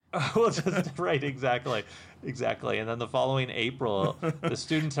Well, just right, exactly. And then the following April, the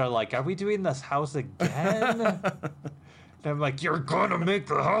students are like, "Are we doing this house again?" And I'm like, "You're gonna make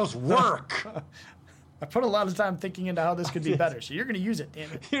the house work. I put a lot of time thinking into how this could be better, so you're going to use it, damn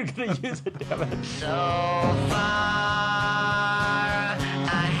it. You're gonna use it, damn it." So far,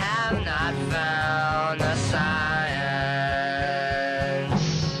 I have not found the science.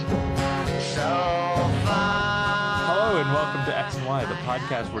 So far. Hello and welcome to X and Y, the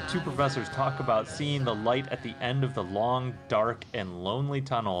podcast where two professors talk about seeing the light at the end of the long, dark, and lonely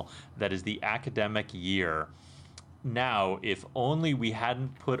tunnel that is the academic year. Now, if only we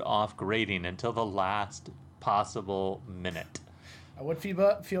hadn't put off grading until the last possible minute. I would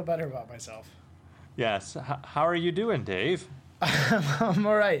feel better about myself. Yes. How are you doing, Dave? I'm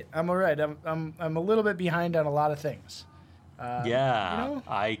all right. I'm a little bit behind on a lot of things.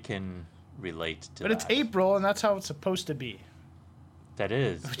 I can relate to that. But it's April, and that's how it's supposed to be. That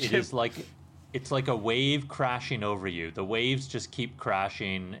is. It's like a wave crashing over you. The waves just keep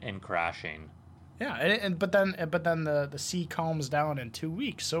crashing and crashing. Yeah, but then the sea calms down in 2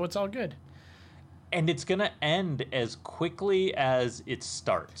 weeks, so it's all good. And it's going to end as quickly as it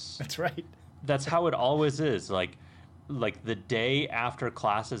starts. That's right. That's how it always is. Like the day after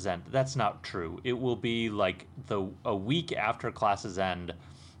classes end. That's not true. It will be like a week after classes end.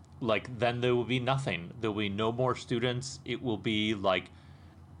 Like then there will be nothing. There will be no more students. It will be like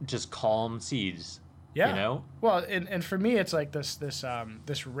just calm seas. Yeah. You know? Well, and for me, it's like this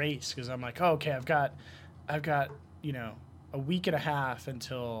race, because I'm like, oh, okay, I've got, a week and a half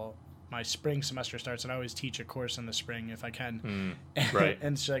until my spring semester starts, and I always teach a course in the spring if I can. Right.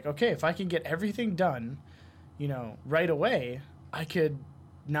 And it's like, okay, if I can get everything done, right away, I could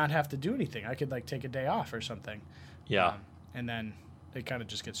not have to do anything. I could like take a day off or something. Yeah. And then it kind of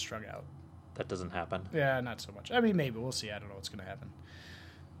just gets strung out. That doesn't happen. Yeah, not so much. I mean, maybe we'll see. I don't know what's going to happen.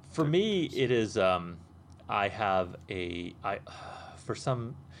 For me, it is. A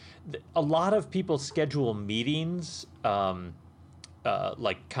lot of people schedule meetings,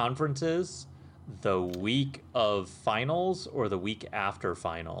 like conferences, the week of finals or the week after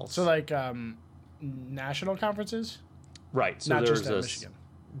finals. So like national conferences, right? So not just in Michigan.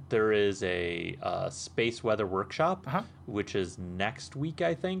 There is a space weather workshop, which is next week,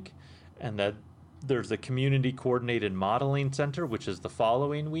 I think, and that. There's the Community Coordinated Modeling Center, which is the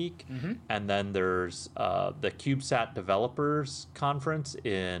following week. Mm-hmm. And then there's the CubeSat Developers Conference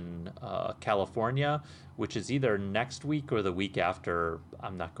in California, which is either next week or the week after.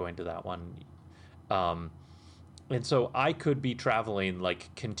 I'm not going to that one. And so I could be traveling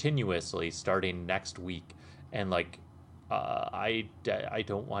like continuously starting next week. And like, I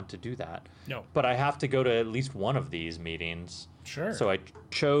don't want to do that. No. But I have to go to at least one of these meetings. Sure. So I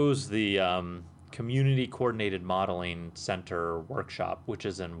chose the... Community Coordinated Modeling Center workshop, which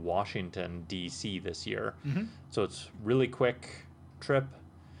is in Washington, D.C. this year. Mm-hmm. So it's really quick trip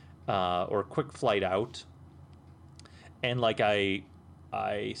or quick flight out. And like I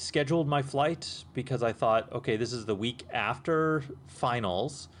scheduled my flight because I thought, okay, this is the week after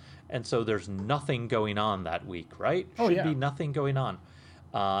finals. And so there's nothing going on that week, right? Should be nothing going on.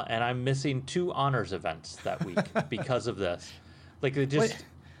 And I'm missing 2 honors events that week because of this. Like they just... Wait.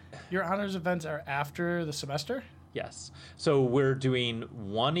 Your honors events are after the semester? Yes. So we're doing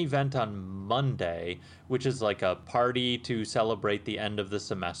one event on Monday, which is like a party to celebrate the end of the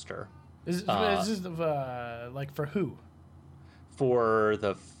semester. Is this like for who? For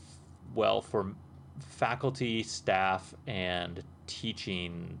for faculty, staff, and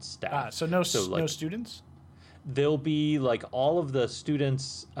teaching staff. So no students? There'll be like all of the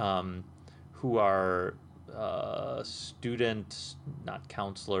students who are... student, not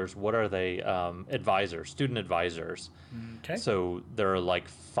counselors. What are they? Student advisors. Okay. So there are like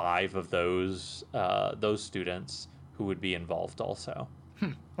 5 of those students who would be involved also.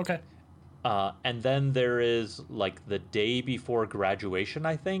 Okay. And then there is like the day before graduation,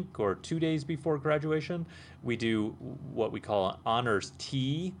 I think, or 2 days before graduation, we do what we call an honors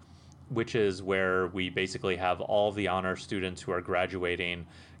tea, which is where we basically have all the honor students who are graduating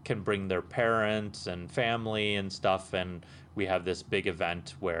can bring their parents and family and stuff, and we have this big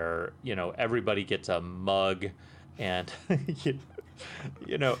event where everybody gets a mug, and when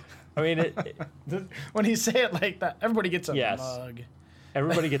you say it like that, everybody gets a mug.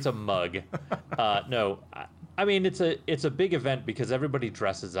 Everybody gets a mug. No, I mean it's a big event because everybody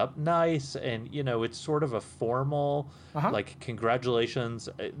dresses up nice, and it's sort of a formal like congratulations.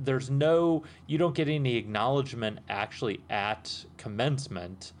 You don't get any acknowledgement actually at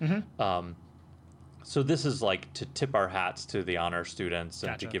commencement. Mm-hmm. So this is like to tip our hats to the honor students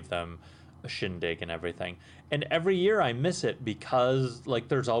and to give them a shindig and everything. And every year I miss it because like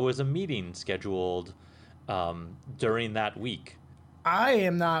there's always a meeting scheduled during that week. I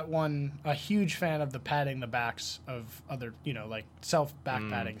am not a huge fan of the patting the backs of other, like self back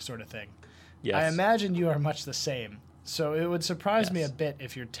patting sort of thing. Yes. I imagine you are much the same. So it would surprise me a Yes. bit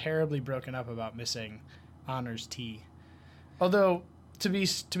if you're terribly broken up about missing honors tea. Although to be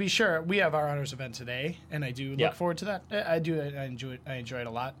sure, we have our honors event today, and I do look forward to that. I enjoy it. I enjoy it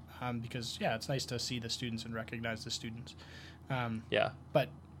a lot because it's nice to see the students and recognize the students. But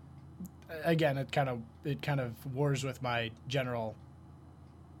again, it kind of wars with my general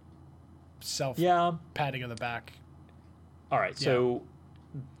self patting of the back. All right, so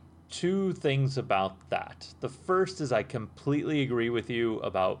two things about that. The first is I completely agree with you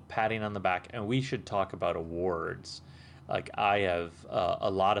about patting on the back, and we should talk about awards. Like, I have a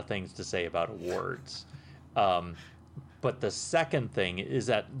lot of things to say about awards. But the second thing is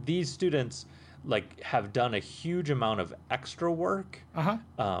that these students like have done a huge amount of extra work.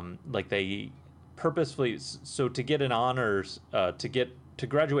 Like they purposefully, so to get an honors, to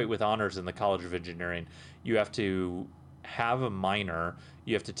graduate with honors in the College of Engineering, you have to have a minor,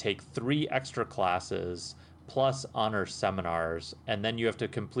 you have to take 3 extra classes plus honors seminars, and then you have to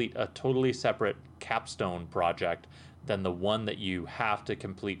complete a totally separate capstone project than the one that you have to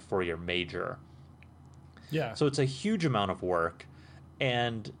complete for your major. Yeah. So it's a huge amount of work,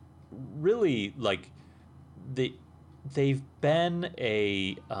 and really like they've been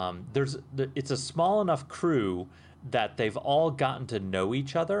it's a small enough crew that they've all gotten to know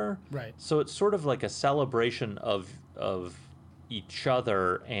each other. Right. So it's sort of like a celebration of each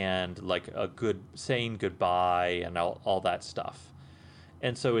other and like a good saying goodbye and all that stuff.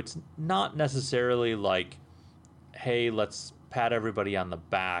 And so it's not necessarily like, hey, let's pat everybody on the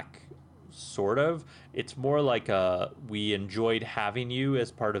back, sort of. It's more like we enjoyed having you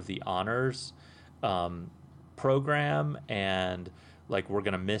as part of the honors program, and like we're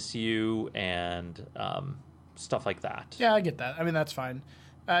gonna miss you and stuff like that. Yeah, I get that. I mean, that's fine.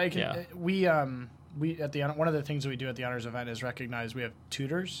 We at the one of the things that we do at the honors event is recognize we have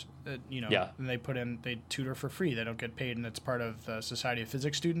tutors. And they tutor for free. They don't get paid, and it's part of the Society of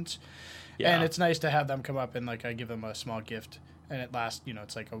Physics students. Yeah. And it's nice to have them come up and like I give them a small gift, and it lasts.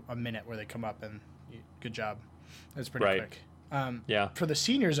 It's like a minute where they come up and good job. It's pretty quick. For the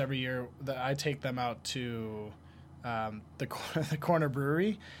seniors every year, I take them out to the corner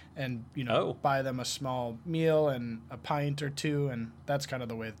brewery and buy them a small meal and a pint or two, and that's kind of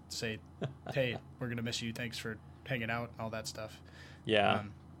the way to say, hey, we're gonna miss you, thanks for hanging out and all that stuff.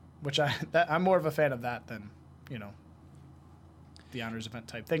 Which I'm more of a fan of that than the honors event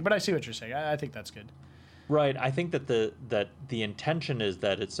type thing, but I see what you're saying. I think that's good. Right. I think that the intention is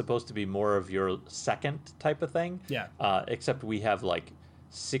that it's supposed to be more of your second type of thing. Yeah. Except we have like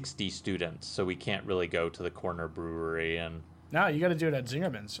 60 students, so we can't really go to the corner brewery. And no, you got to do it at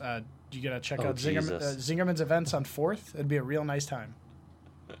Zingerman's. You got to check out Zingerman's events on 4th. It'd be a real nice time.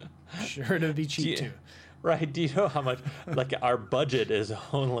 Sure, it'd be cheap too. Right. Do you know how much? Like our budget is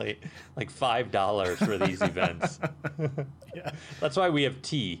only like $5 for these events. Yeah. That's why we have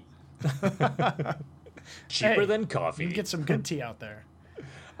tea. Cheaper than coffee. You can get some good tea out there.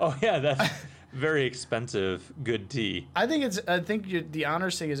 Oh yeah, that's very expensive good tea. I think the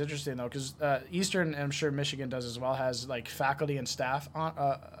honors thing is interesting though, because Eastern, and I'm sure Michigan does as well, has like faculty and staff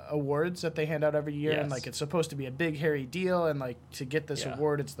awards that they hand out every year, and like it's supposed to be a big hairy deal, and like to get this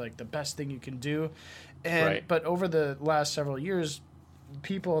award, it's like the best thing you can do. And but over the last several years,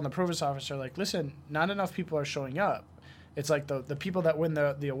 people in the provost office are like, listen, not enough people are showing up. It's like the people that win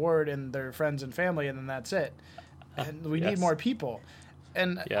the award and their friends and family, and then that's it. And we need more people.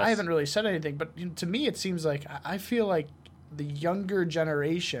 And I haven't really said anything, but to me it seems like I feel like the younger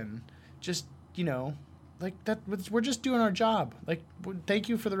generation just, like that we're just doing our job. Like, thank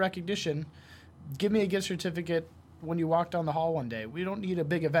you for the recognition. Give me a gift certificate when you walk down the hall one day. We don't need a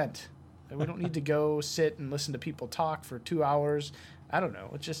big event. We don't need to go sit and listen to people talk for 2 hours. I don't know.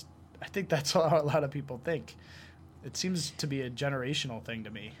 It's just, I think that's how a lot of people think. It seems to be a generational thing to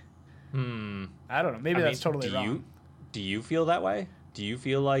me. I don't know. Maybe that's totally wrong. Do you feel that way? Do you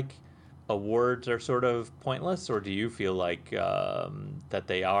feel like awards are sort of pointless, or do you feel like that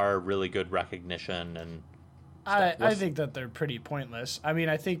they are really good recognition and stuff? I think that they're pretty pointless. I mean,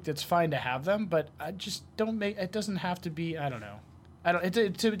 I think it's fine to have them, but I just don't make it. Doesn't have to be. I don't know.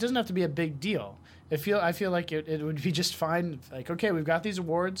 It doesn't have to be a big deal. I feel like it would be just fine. Like, okay, we've got these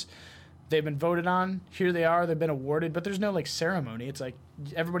awards. They've been voted on. Here they are. They've been awarded, but there's no like ceremony. It's like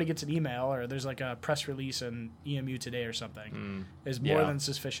everybody gets an email, or there's like a press release in EMU Today or something. Is more than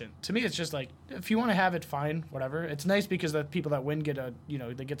sufficient. To me, it's just like, if you want to have it, fine, whatever. It's nice because the people that win get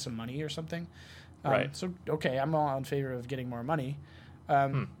they get some money or something. Right. So, okay, I'm all in favor of getting more money.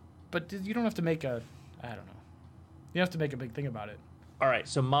 But you don't have to make a, I don't know. You don't have to make a big thing about it. All right,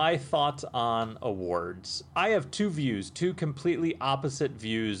 so my thoughts on awards. I have two completely opposite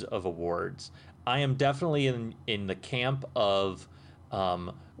views of awards. I am definitely in the camp of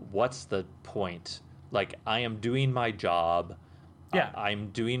what's the point? Like, I am doing my job. Yeah. I'm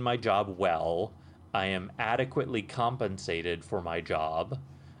doing my job well. I am adequately compensated for my job.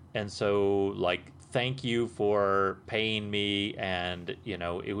 And so, like, thank you for paying me. And, you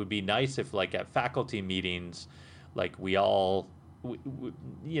know, it would be nice if, like, at faculty meetings, like, we all...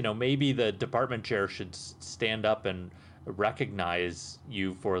 you know, maybe the department chair should stand up and recognize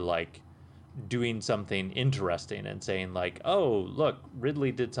you for like doing something interesting and saying like, oh, look,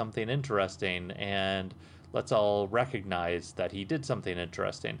 Ridley did something interesting and let's all recognize that he did something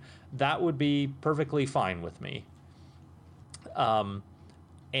interesting. That would be perfectly fine with me. And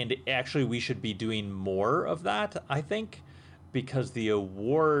actually we should be doing more of that, I think, because the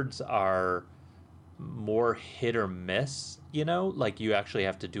awards are more hit or miss, you know, like you actually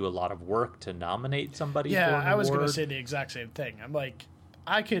have to do a lot of work to nominate somebody for an I was going to award. say the exact same thing. I'm like,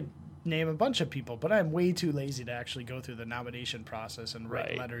 I could name a bunch of people, but I'm way too lazy to actually go through the nomination process and write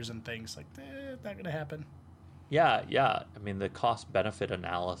Right. letters and things. Like, not going to happen. Yeah. I mean, the cost-benefit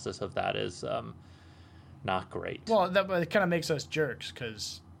analysis of that is not great. Well, it kind of makes us jerks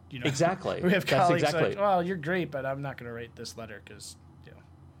because, you know, Exactly. we have That's colleagues exactly. like, well, you're great, but I'm not going to write this letter because, you know.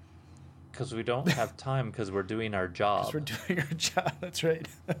 Because we don't have time because we're doing our job. We're doing our job. That's right.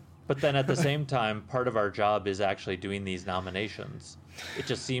 But then at the same time, part of our job is actually doing these nominations. It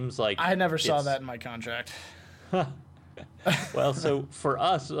just seems like... I never saw that in my contract. Well, so for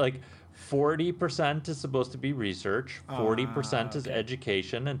us, like 40% is supposed to be research, 40% is okay.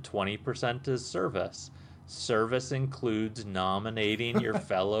 education, and 20% is service. Service includes nominating your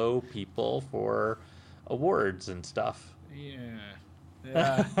fellow people for awards and stuff.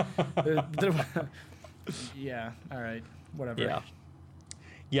 Yeah. Yeah. All right. Whatever.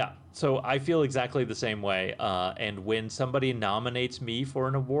 Yeah. So I feel exactly the same way. And when somebody nominates me for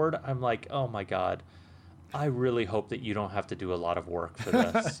an award, I'm like, oh my God, I really hope that you don't have to do a lot of work for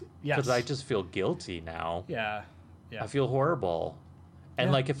this. Yes. Because I just feel guilty now. Yeah. I feel horrible. And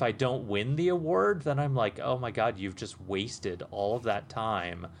Yeah. like if I don't win the award, then I'm like, oh my God, you've just wasted all of that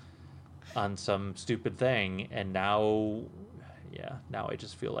time on some stupid thing. And now I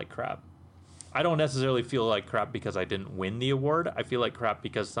just feel like crap. I don't necessarily feel like crap because I didn't win the award. I feel like crap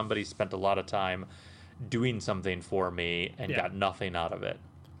because somebody spent a lot of time doing something for me and got nothing out of it.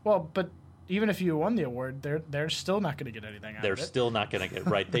 Well, but even if you won the award, they're still not going to get anything out of it. They're still not going to get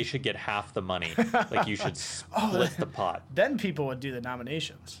right. They should get half the money. Like you should split the pot. Then people would do the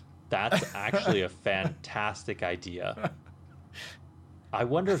nominations. That's actually a fantastic idea. I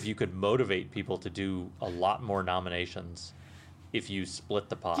wonder if you could motivate people to do a lot more nominations if you split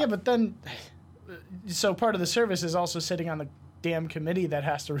the pot. Yeah, but then, so part of the service is also sitting on the damn committee that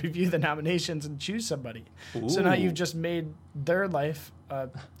has to review the nominations and choose somebody. So now Ooh. you've just made their life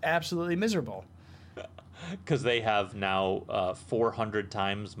absolutely miserable. Because they have now 400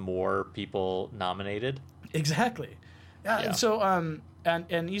 times more people nominated. Exactly. Yeah. And so,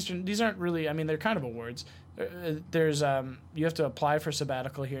 and Eastern, these aren't really, I mean, they're kind of awards. There's, you have to apply for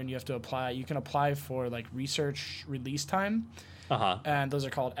sabbatical here and you can apply for like research release time. And those are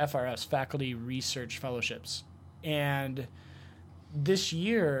called FRS, Faculty Research Fellowships. And this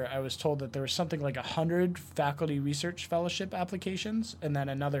year, I was told that there was something like 100 faculty research fellowship applications and then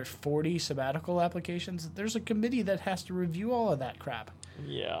another 40 sabbatical applications. There's a committee that has to review all of that crap.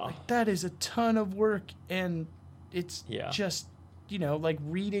 Yeah. Like, that is a ton of work, and it's just, you know, like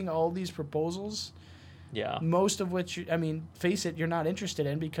reading all these proposals. Yeah. Most of which, I mean, face it, you're not interested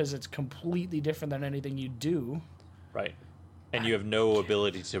in because it's completely different than anything you do. Right. And you have no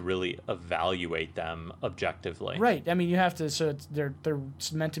ability to really evaluate them objectively. Right. I mean, you have to. So they're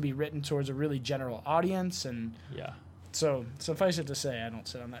meant to be written towards a really general audience, and so suffice it to say, I don't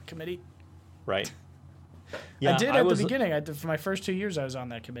sit on that committee. Right. Yeah, I did at the beginning. For my first 2 years, I was on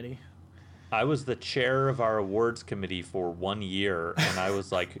that committee. I was the chair of our awards committee for 1 year, and I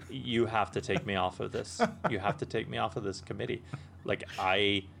was like, "You have to take me off of this. You have to take me off of this committee." Like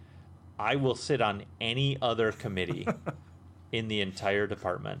I will sit on any other committee in the entire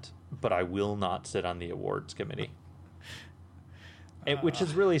department, but I will not sit on the awards committee, which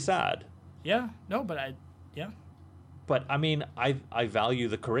is really sad. Yeah. No, but But I mean, I value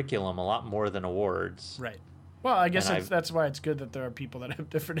the curriculum a lot more than awards. Right. Well, I guess that's why it's good that there are people that have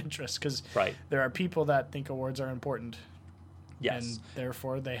different interests, because there are people that think awards are important. Yes. And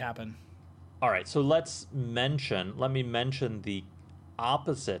therefore they happen. All right, so let me mention the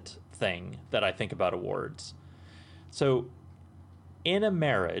opposite thing that I think about awards. So, in a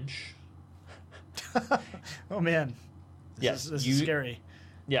marriage, Oh man, yes, this is scary.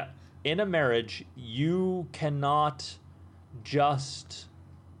 Yeah, in a marriage, you cannot just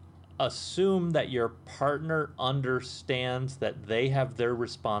assume that your partner understands that they have their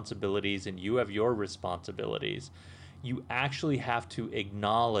responsibilities and you have your responsibilities. You actually have to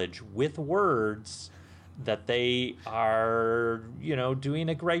acknowledge with words that they are, doing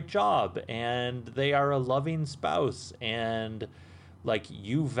a great job and they are a loving spouse and like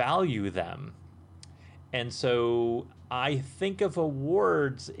you value them. And so I think of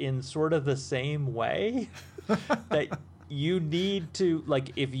awards in sort of the same way that you need to,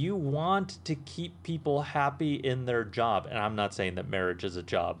 like, if you want to keep people happy in their job, and I'm not saying that marriage is a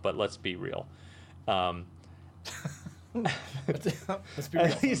job, but let's be real. Let's be real,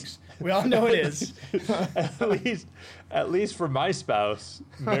 folks. We all know it is. at least for my spouse,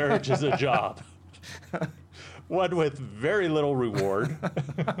 marriage is a job. One with very little reward.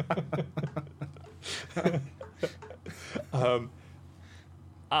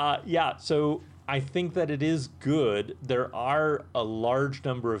 So I think that it is good. There are a large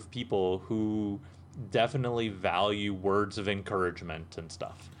number of people who definitely value words of encouragement and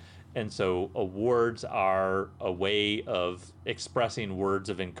stuff. And so awards are a way of expressing words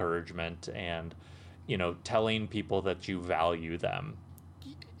of encouragement and, telling people that you value them.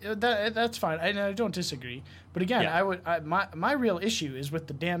 That's fine. I don't disagree. But again, Yeah. my real issue is with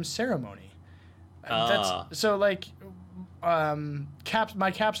the damn ceremony. Ah. So like,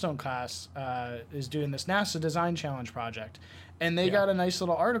 my capstone class is doing this NASA Design Challenge project, and they got a nice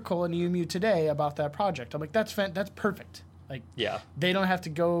little article in EMU Today about that project. I'm like, that's perfect. Like, they don't have to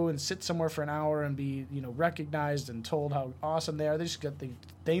go and sit somewhere for an hour and be, recognized and told how awesome they are. They just get the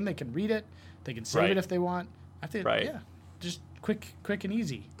thing. They can read it. They can save it if they want. I think, just quick and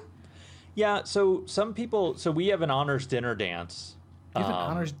easy. Yeah. So some people. So we have an honors dinner dance. You have an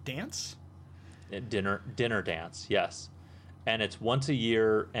honors dance? Dinner dance. Yes. And it's once a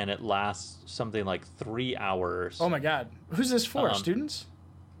year, and it lasts something like 3 hours. Oh my God! Who's this for? Students?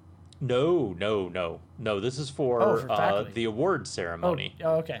 No. This is for the award ceremony.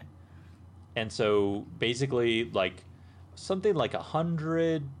 Oh, okay. And so basically, like something like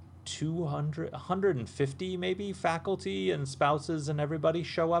 100, 200, 150 maybe faculty and spouses and everybody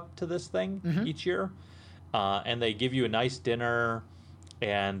show up to this thing each year, and they give you a nice dinner,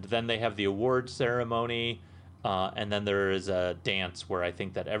 and then they have the award ceremony. And then there is a dance where I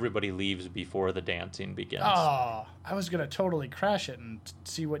think that everybody leaves before the dancing begins. Oh, I was going to totally crash it and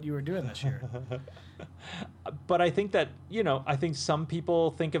see what you were doing this year. But I think that, I think some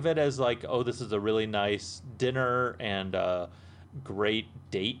people think of it as like, oh, this is a really nice dinner and a great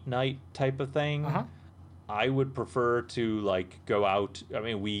date night type of thing. I would prefer to like go out. I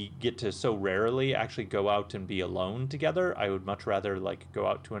mean, we get to so rarely actually go out and be alone together. I would much rather like go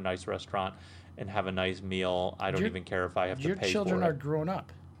out to a nice restaurant and have a nice meal. I don't even care if I have to pay for it. Your children are grown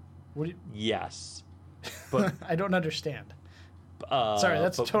up. Yes. But I don't understand. Sorry,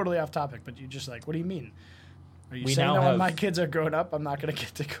 that's totally off topic, but you just like, what do you mean? Are you saying that when my kids are grown up, I'm not going to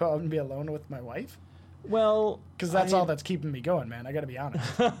get to go out and be alone with my wife? Well, because that's all that's keeping me going, man. I got to be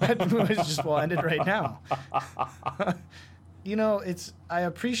honest. We'll end it right now. I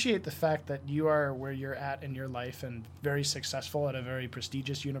appreciate the fact that you are where you're at in your life and very successful at a very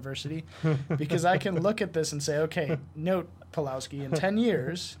prestigious university, because I can look at this and say, okay, note, Pulowski, in 10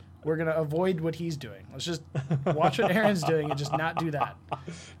 years, we're going to avoid what he's doing. Let's just watch what Aaron's doing and just not do that.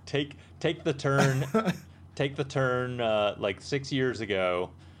 Take the turn, like 6 years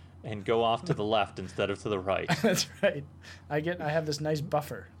ago and go off to the left instead of to the right. That's right. I have this nice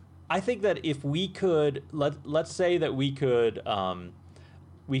buffer. I think that if we could let's say that we could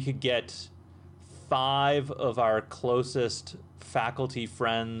get 5 of our closest faculty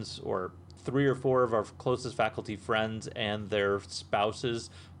friends, or 3 or 4 of our closest faculty friends and their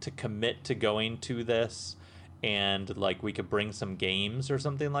spouses to commit to going to this, and like we could bring some games or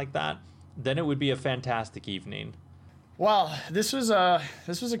something like that, then it would be a fantastic evening. Well, this was a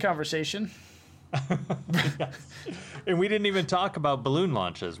conversation. Yes. And we didn't even talk about balloon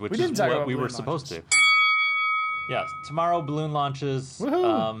launches, which is what we were supposed to. Yes, tomorrow balloon launches.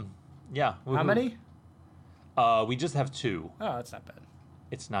 Woohoo! Yeah. Woohoo. How many? We just have 2. Oh, that's not bad.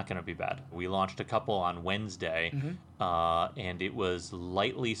 It's not going to be bad. We launched a couple on Wednesday, and it was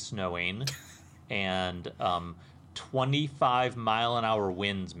lightly snowing, and 25 mile an hour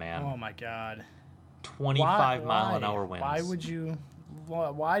winds, man. Oh my God. 25 mile an hour winds.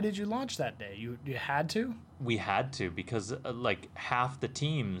 Why did you launch that day? You had to? We had to, because like half the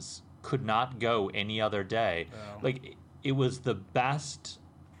teams could not go any other day. Oh. Like it was the best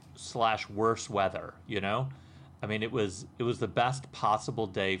 / worst weather, you know? I mean, it was the best possible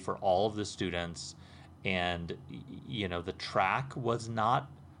day for all of the students, and you know, the track was not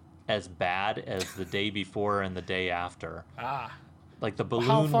as bad as the day before and the day after. Like the balloon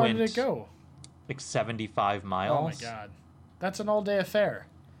How far went did it go? like 75 miles. Oh my God. That's an all-day affair.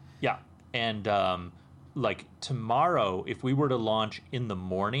 Yeah. And like tomorrow, if we were to launch in the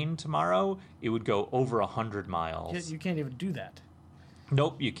morning tomorrow, it would go over 100 miles. You can't even do that.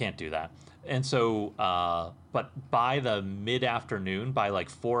 Nope, you can't do that. And so, but by the mid-afternoon, by like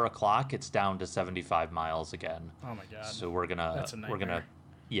 4 o'clock, it's down to 75 miles again. Oh my God. So we're gonna, That's a nightmare.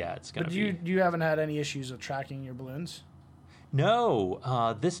 it's gonna But be. you haven't had any issues with tracking your balloons?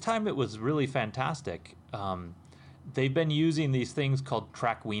 No, this time it was really fantastic. They've been using these things called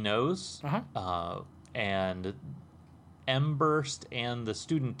Trackinos, and M-Burst and the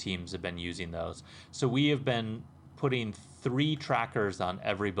student teams have been using those. So we have been putting 3 trackers on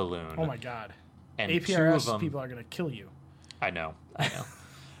every balloon. Oh my God. And APRS 2 of them, people are going to kill you. I know.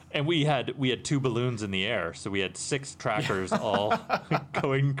 And we had 2 balloons in the air, so we had 6 trackers all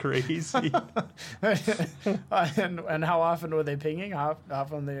going crazy. And how often were they pinging? How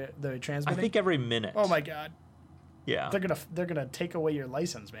often they transmitting? I think every minute. Oh my God. Yeah. They're gonna take away your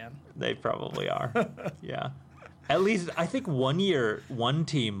license, man. They probably are. Yeah. At least I think one year one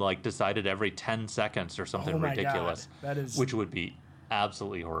team like decided every 10 seconds or something Oh my ridiculous. God. That is, which would be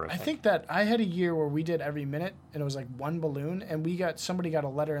absolutely horrific. I think that I had a year where we did every minute and it was like 1 balloon, and somebody got a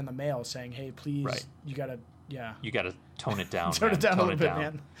letter in the mail saying, "Hey, please, you gotta you gotta tone it down. tone it down a little bit,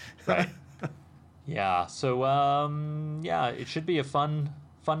 man." Right. Yeah. So it should be a fun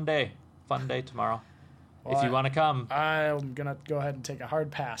day. Fun day tomorrow. Well, if you want to come, I'm gonna go ahead and take a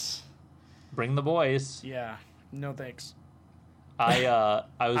hard pass. bring the boys. Yeah. No thanks. I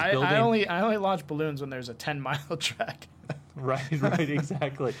was building. I only launch balloons when there's a 10-mile track. Right,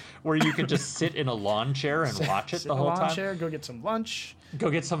 exactly. Where you could just sit in a lawn chair and watch it the whole time. Chair, go get some lunch. Go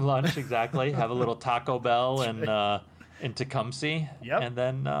get some lunch, exactly. Have a little Taco Bell in Tecumseh. Yep. And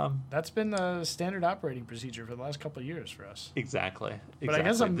then that's been the standard operating procedure for the last couple of years for us. Exactly. But I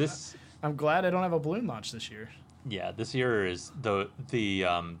guess I'm glad I don't have a balloon launch this year. Yeah, this year is the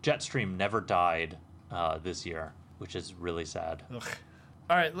Jetstream never died this year, which is really sad. Ugh.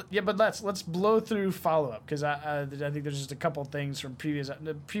 All right, yeah, but let's blow through follow up, because I think there's just a couple things from previous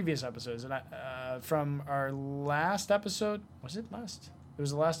episodes, and from our last episode. Was it last? It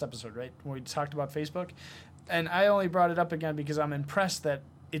was the last episode, right? When we talked about Facebook, and I only brought it up again because I'm impressed that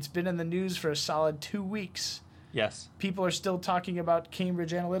it's been in the news for a solid 2 weeks. Yes. People are still talking about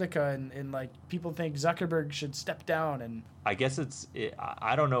Cambridge Analytica, and like people think Zuckerberg should step down. And I guess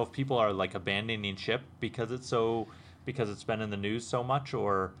I don't know if people are like abandoning ship because it's been in the news so much,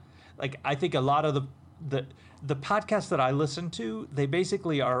 or like I think a lot of the podcasts that I listen to, they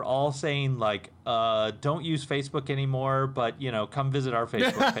basically are all saying like, don't use Facebook anymore, but come visit our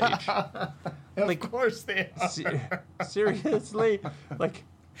Facebook page. Of course they are. Seriously, like.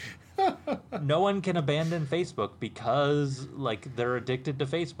 No one can abandon Facebook because like they're addicted to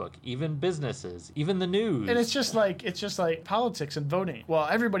Facebook. Even businesses, even the news. And it's just like politics and voting. Well,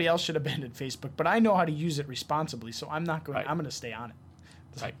 everybody else should abandon Facebook, but I know how to use it responsibly, so I'm not going. Right. I'm going to stay on it.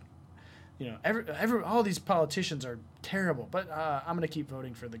 It's right. Like, all these politicians are terrible, but I'm going to keep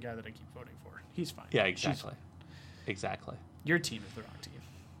voting for the guy that I keep voting for. He's fine. Yeah, exactly. Exactly. Your team is the wrong team.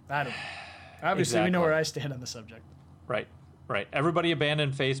 I don't know. Obviously, we know where I stand on the subject. Right. Right. Everybody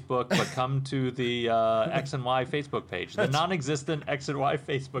abandon Facebook, but come to the X and Y Facebook page, the non-existent X and Y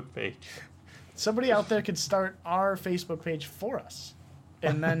Facebook page. Somebody out there could start our Facebook page for us,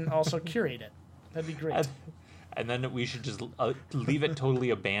 and then also curate it. That'd be great. And then we should just leave it totally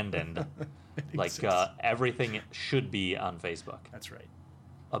abandoned, like everything should be on Facebook. That's right.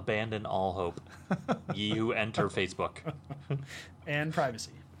 Abandon all hope, ye who enter Facebook, and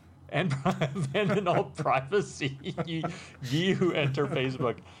privacy. And abandon all privacy, ye who enter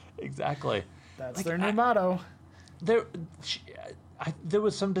Facebook. Exactly. That's their new motto. There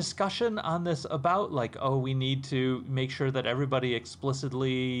was some discussion on this about like, we need to make sure that everybody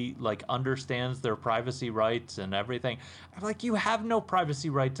explicitly like understands their privacy rights and everything. I'm like, you have no privacy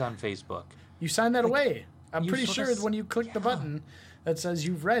rights on Facebook. You signed that away. I'm pretty sure when you click the button that says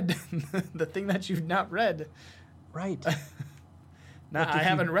you've read the thing that you've not read. Right. Now, I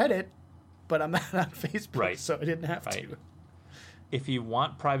haven't read it, but I'm not on Facebook, right. So I didn't have to. If you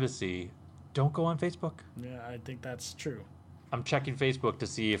want privacy, don't go on Facebook. Yeah, I think that's true. I'm checking Facebook to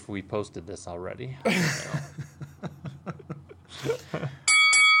see if we posted this already.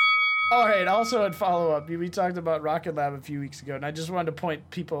 All right. Also, in follow up, we talked about Rocket Lab a few weeks ago, and I just wanted to point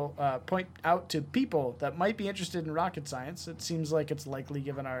out to people that might be interested in rocket science. It seems like it's likely,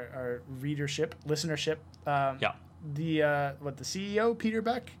 given our listenership. The CEO Peter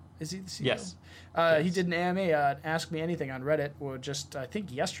Beck, is he the CEO? Yes. He did an AMA, Ask Me Anything on Reddit, just I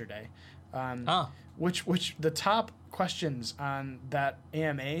think yesterday. Which the top questions on that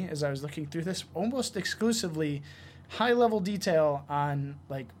AMA, as I was looking through this, almost exclusively high level detail on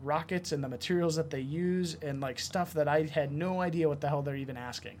like rockets and the materials that they use and like stuff that I had no idea what the hell they're even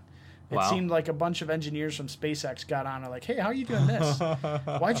asking. It seemed like a bunch of engineers from SpaceX got on and like, hey, how are you doing this?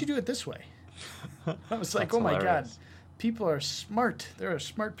 Why'd you do it this way? I was like, oh my God, people are smart. There are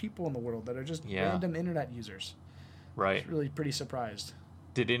smart people in the world that are just random internet users. Right. I was really pretty surprised.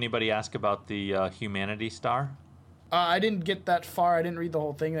 Did anybody ask about the Humanity Star? I didn't get that far. I didn't read the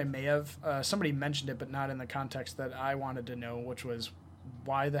whole thing. They may have. Somebody mentioned it, but not in the context that I wanted to know, which was,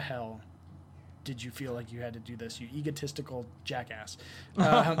 why the hell did you feel like you had to do this, you egotistical jackass?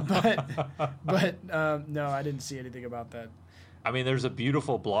 But no, I didn't see anything about that. I mean, there's a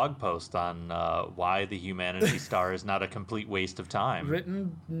beautiful blog post on why the Humanity Star is not a complete waste of time.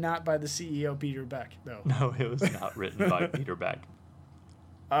 Written not by the CEO, Peter Beck, though. No, it was not written by Peter Beck.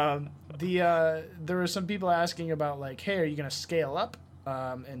 There were some people asking about like, hey, are you going to scale up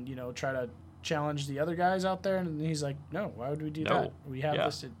and, try to challenge the other guys out there? And he's like, no, why would we do that? We have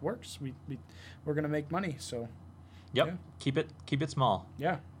this. It works. We're going to make money. So, yep. Yeah. Keep it small.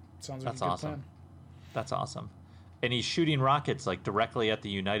 Yeah. Sounds like a good plan. That's awesome. And he's shooting rockets like directly at the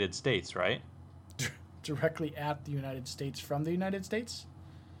United States, right? Directly at the United States from the United States?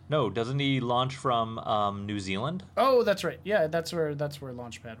 No, doesn't he launch from New Zealand? Oh, that's right. Yeah, that's where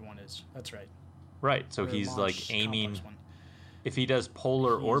Launchpad 1 is. That's right. Right. So he's like aiming. If he does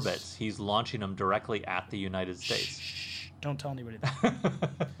polar orbits, he's launching them directly at the United States. Shh, don't tell anybody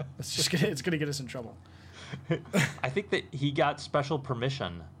that. It's gonna get us in trouble. I think that he got special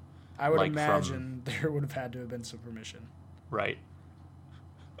permission. I would imagine there would have had to have been some permission. Right.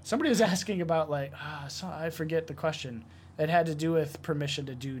 Somebody was asking about I forget the question. It had to do with permission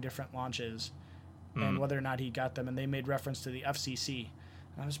to do different launches and whether or not he got them, and they made reference to the FCC.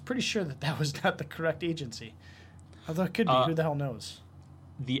 I was pretty sure that was not the correct agency. Although it could be. Who the hell knows?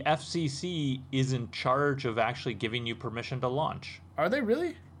 The FCC is in charge of actually giving you permission to launch. Are they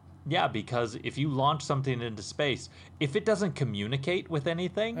really? Yeah, because if you launch something into space, if it doesn't communicate with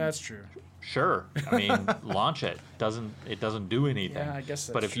anything... That's true. Sure. I mean, launch it. It doesn't do anything. Yeah, I guess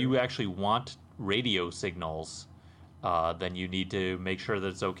that's But if true. you actually want radio signals, then you need to make sure that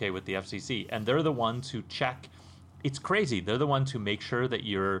it's okay with the FCC. And they're the ones who check... It's crazy. They're the ones who make sure that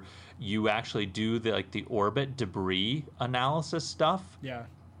you actually do the orbit debris analysis stuff. Yeah.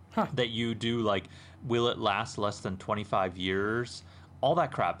 Huh. That you do, will it last less than 25 years? All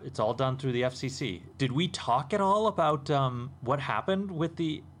that crap. It's all done through the FCC. Did we talk at all about what happened with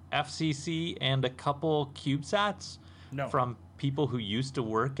the FCC and a couple CubeSats? No. From people who used to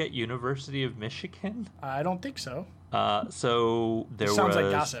work at University of Michigan? I don't think so. So there was... Sounds like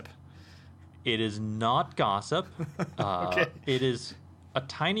gossip. It is not gossip. Okay. It is a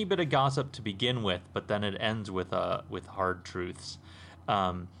tiny bit of gossip to begin with, but then it ends with hard truths.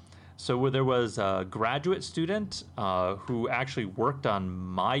 So there was a graduate student who actually worked on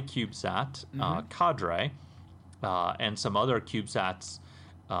my CubeSat, Cadre, and some other CubeSats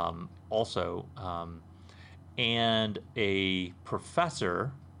also, and a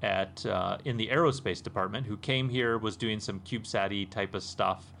professor in the aerospace department who came here, was doing some CubeSat-y type of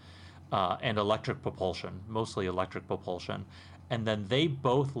stuff, and electric propulsion, mostly electric propulsion. And then they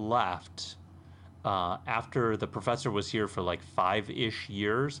both left after the professor was here for 5-ish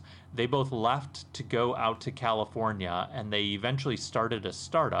years. They both left to go out to California, and they eventually started a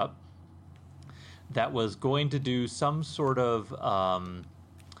startup that was going to do some sort of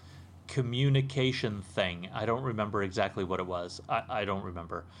communication thing. I don't remember exactly what it was. I don't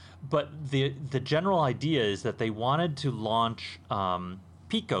remember. But the general idea is that they wanted to launch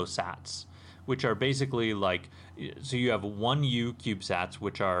picosats, which are basically so you have 1U CubeSats,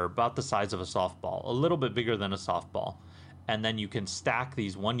 which are about the size of a softball, a little bit bigger than a softball. And then you can stack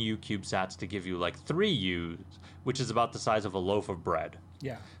these 1U CubeSats to give you 3Us, which is about the size of a loaf of bread.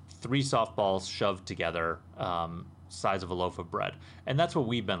 Yeah. 3 softballs shoved together, size of a loaf of bread. And that's what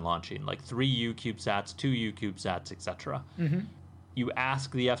we've been launching, 3U CubeSats, 2U CubeSats, etc. Mm-hmm. You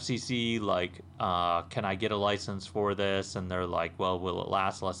ask the FCC, can I get a license for this? And they're like, well, will it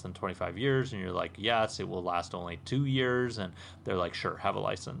last less than 25 years? And you're like, yes, it will last only 2 years. And they're like, sure, have a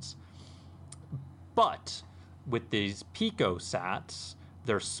license. But with these picosats,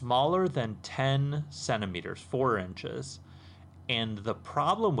 they're smaller than 10 centimeters, 4 inches. And the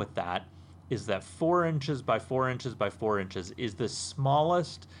problem with that is that 4 inches by 4 inches by 4 inches is the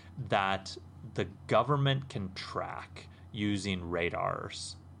smallest that the government can track using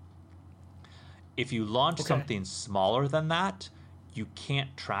radars. If you launch something smaller than that, you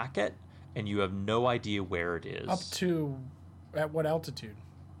can't track it, and you have no idea where it is. Up to at what altitude?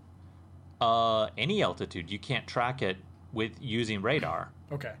 Any altitude. You can't track it with using radar.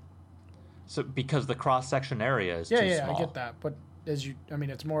 Okay. So because the cross section area is too small. Yeah, I get that. But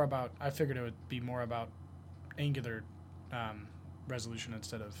it's more about. I figured it would be more about angular resolution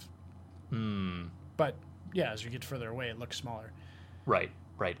instead of. But yeah, as you get further away, it looks smaller. Right.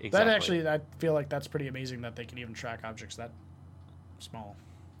 Exactly. That actually, I feel like that's pretty amazing that they can even track objects that small.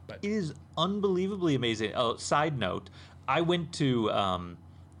 But it is unbelievably amazing. Oh, side note, I went to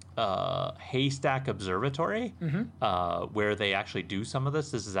Haystack Observatory, where they actually do some of this.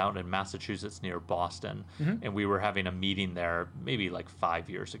 This is out in Massachusetts near Boston, and we were having a meeting there maybe like 5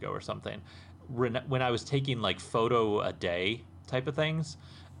 years ago or something. When I was taking like photo a day type of things,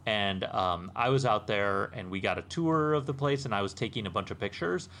 and I was out there and we got a tour of the place, and I was taking a bunch of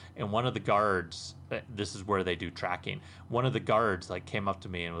pictures, and one of the guards, this is where they do tracking, one of the guards like came up to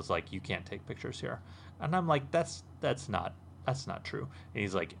me and was like, "You can't take pictures here." And I'm like, that's not true. And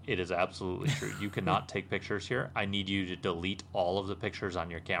he's like, "It is absolutely true. You cannot take pictures here. I need you to delete all of the pictures on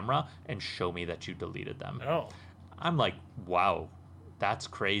your camera and show me that you deleted them." Oh. I'm like, wow, that's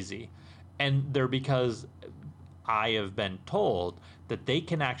crazy. And they're because I have been told that they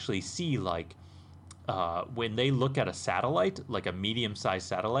can actually see, like, when they look at a satellite, like a medium-sized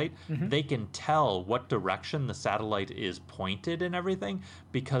satellite, they can tell what direction the satellite is pointed and everything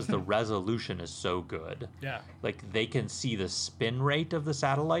because the resolution is so good. Yeah. Like, they can see the spin rate of the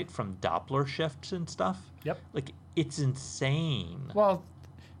satellite from Doppler shifts and stuff. Yep. Like, it's insane. Well,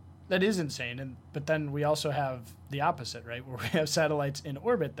 that is insane. But then we also have the opposite, right? Where we have satellites in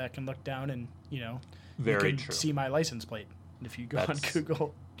orbit that can look down and, Very you can true. see my license plate if you go on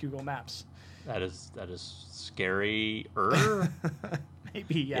Google Maps. That is scary.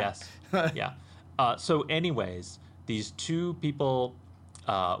 Maybe, yeah. Yes. Yeah. So anyways, these two people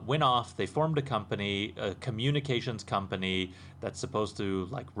went off. They formed a company, a communications company that's supposed to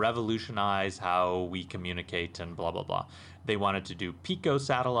like revolutionize how we communicate and blah, blah, blah. They wanted to do pico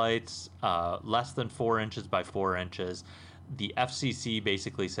satellites, less than 4 inches by 4 inches. The FCC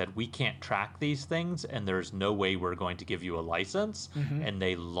basically said, we can't track these things, and there's no way we're going to give you a license. And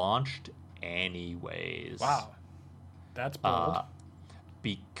they launched anyways. Wow. That's bold.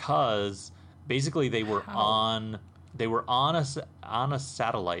 Because basically they were on a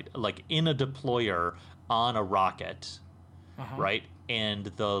satellite, like in a deployer on a rocket, right?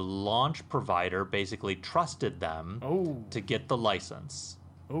 And the launch provider basically trusted them to get the license.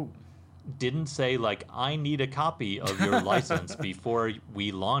 Didn't say, like, I need a copy of your license before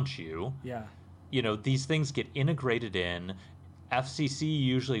we launch you. Yeah. These things get integrated in. FCC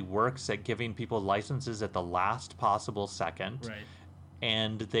usually works at giving people licenses at the last possible second. Right.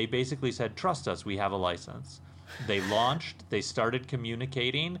 And they basically said, trust us, we have a license. They launched, they started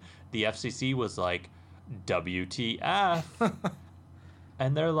communicating. The FCC was like, WTF.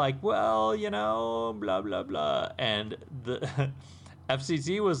 And they're like, well, blah, blah, blah. And the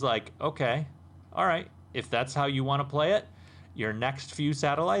FCC was like, okay, all right, if that's how you want to play it, your next few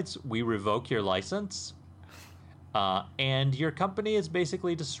satellites, we revoke your license. And your company is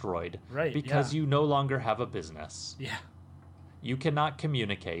basically destroyed. Right, because you no longer have a business. Yeah. You cannot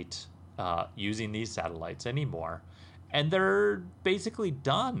communicate using these satellites anymore. And they're basically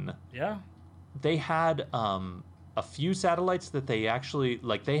done. Yeah. They had a few satellites that they actually,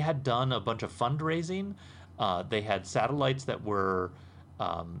 like, they had done a bunch of fundraising. They had satellites that were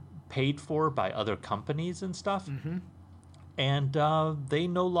paid for by other companies and stuff. And they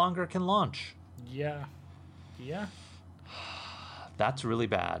no longer can launch. Yeah. Yeah. That's really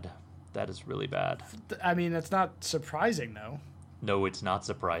bad. That is really bad. I mean, that's not surprising, though. No, it's not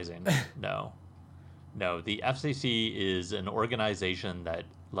surprising. No, the FCC is an organization that,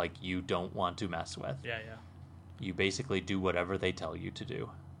 like, you don't want to mess with. Yeah. You basically do whatever they tell you to do.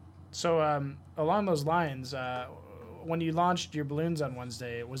 So, along those lines, when you launched your balloons on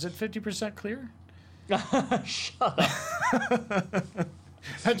Wednesday, was it 50% clear? Shut up.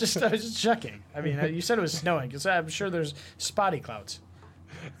 I was just checking. I mean, you said it was snowing, because I'm sure there's spotty clouds.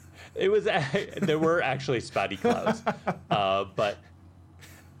 There were actually spotty clouds. But,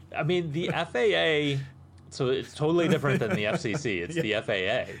 I mean, the FAA, so it's totally different than the FCC. It's the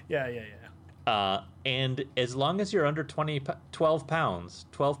FAA. Yeah. And as long as you're under 12 pounds,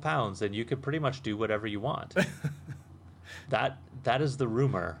 then you can pretty much do whatever you want. That is the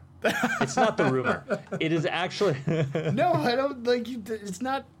rumor. It's not the rumor. It is actually. No, I don't like. It's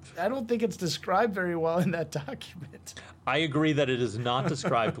not. I don't think it's described very well in that document. I agree that it is not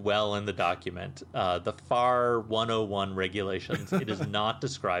described well in the document. The FAR 101 regulations, it is not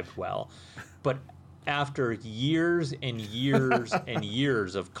described well. But after years and years and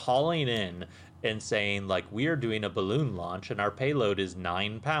years of calling in and saying, like, we are doing a balloon launch and our payload is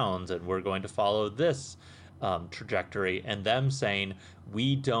 9 pounds and we're going to follow this trajectory, and them saying,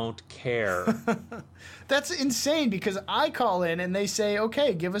 we don't care. That's insane, because I call in and they say,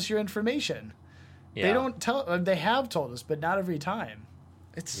 okay, give us your information. Yeah. They don't tell. They have told us, but not every time.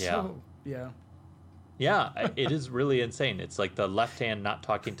 It's so. Yeah, it is really insane. It's like the left hand not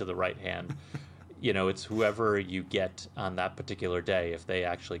talking to the right hand. You know, it's whoever you get on that particular day, if they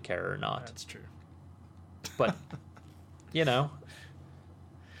actually care or not. That's true. But, you know,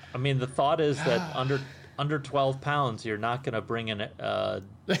 I mean, the thought is that under 12 pounds, you're not going to bring an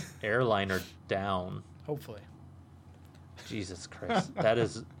airliner down. Hopefully. Jesus Christ. That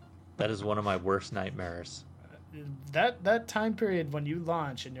is one of my worst nightmares. That time period when you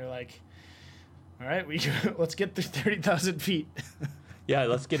launch and you're like, all right, let's get through 30,000 feet. Yeah,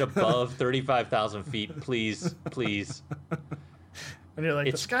 let's get above 35,000 feet, please. And you're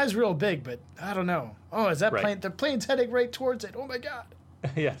like, the sky's real big, but I don't know. Oh, is that plane? The plane's heading right towards it. Oh my God.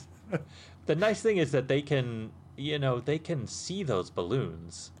 Yes. The nice thing is that they can see those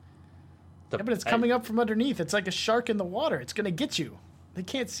balloons. But it's coming up from underneath. It's like a shark in the water. It's going to get you. They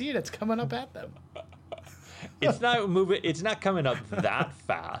can't see it. It's coming up at them. It's not moving. It's not coming up that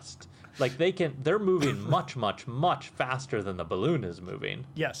fast. Like they're moving much, much, much faster than the balloon is moving.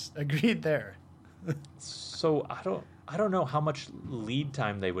 Yes, agreed there. So I don't know how much lead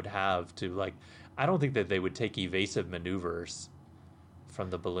time they would have to, like, I don't think that they would take evasive maneuvers from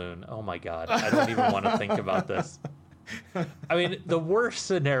the balloon. Oh my God. I don't even want to think about this. I mean, the worst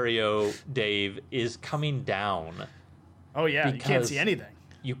scenario, Dave, is coming down. Oh yeah, you can't see anything.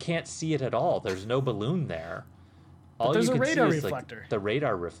 You can't see it at all. There's no balloon there. But there's a radar reflector. Like the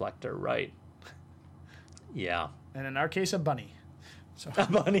radar reflector, right? Yeah. And in our case, a bunny. So. A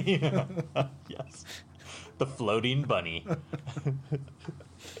bunny. Yes. The floating bunny.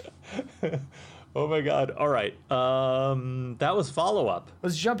 Oh my God. All right. That was follow-up.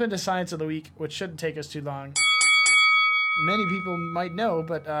 Let's jump into Science of the Week, which shouldn't take us too long. Many people might know,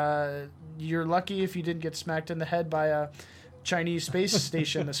 but you're lucky if you didn't get smacked in the head by a Chinese space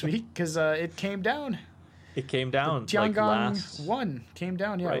station this week, because it came down. It came down. Tiangong 1 came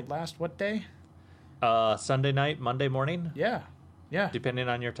down, right. Last what day? Sunday night, Monday morning? Yeah. Depending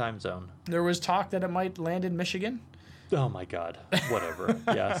on your time zone. There was talk that it might land in Michigan. Oh my God. Whatever.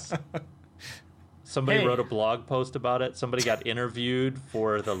 Yes. Somebody wrote a blog post about it. Somebody got interviewed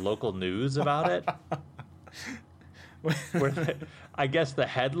for the local news about it. I guess the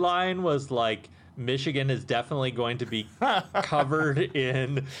headline was like, Michigan is definitely going to be covered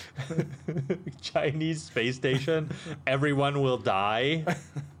in Chinese space station. Everyone will die.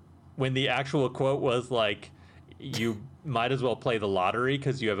 When the actual quote was like, you might as well play the lottery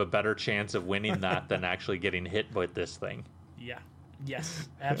because you have a better chance of winning that than actually getting hit with this thing. Yeah. Yes,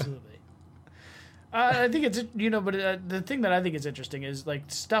 absolutely. I think it's, but the thing that I think is interesting is, like,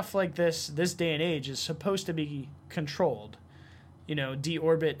 stuff like this day and age is supposed to be controlled,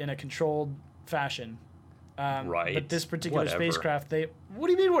 deorbit in a controlled fashion. Right. But this particular spacecraft, what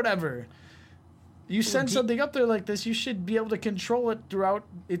do you mean whatever? You send something up there like this, you should be able to control it throughout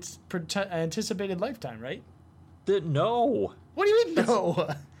its anticipated lifetime, right? No. What do you mean no?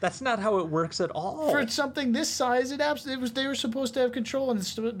 That's not how it works at all. For something this size, they were supposed to have control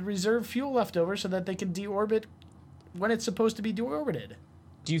and reserve fuel left over so that they can deorbit when it's supposed to be deorbited.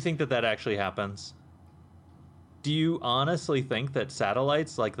 Do you think that actually happens? Do you honestly think that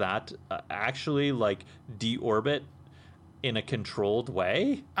satellites like that actually deorbit in a controlled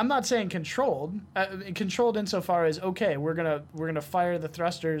way? I'm not saying controlled. Controlled insofar as, okay, we're gonna fire the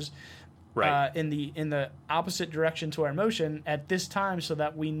thrusters right. In the opposite direction to our motion at this time, so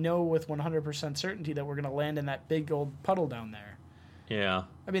that we know with 100% certainty that we're gonna land in that big old puddle down there. Yeah.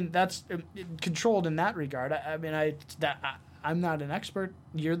 I mean, that's controlled in that regard. I'm not an expert.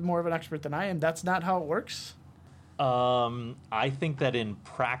 You're more of an expert than I am. That's not how it works. I think that in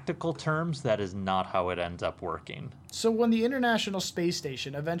practical terms, that is not how it ends up working. So when the International Space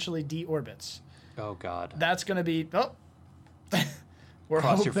Station eventually deorbits, oh God, that's going to be we're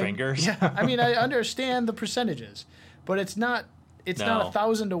cross hoping, your fingers. Yeah, I mean, I understand the percentages, but it's not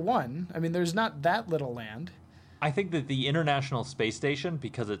 1,000 to 1. I mean, there's not that little land. I think that the International Space Station,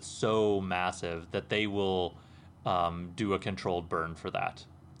 because it's so massive, that they will do a controlled burn for that.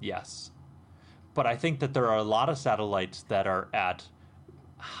 Yes. But I think that there are a lot of satellites that are at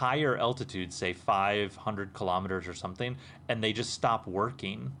higher altitudes, say 500 kilometers or something, and they just stop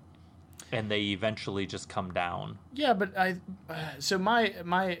working, and they eventually just come down. Yeah, but so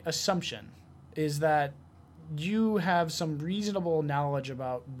my assumption is that you have some reasonable knowledge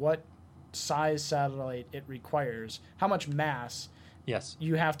about what size satellite it requires, how much mass Yes.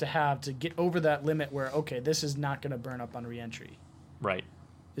 you have to get over that limit where, okay, this is not going to burn up on reentry. Right.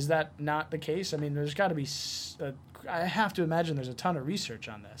 Is that not the case? I mean, there's got to be. I have to imagine there's a ton of research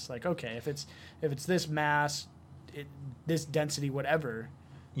on this. Like, okay, if it's this mass, this density, whatever.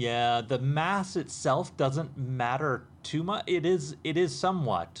 Yeah, the mass itself doesn't matter too much. It is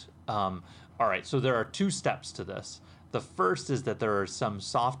somewhat. All right, so there are two steps to this. The first is that there are some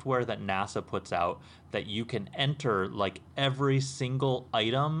software that NASA puts out that you can enter like every single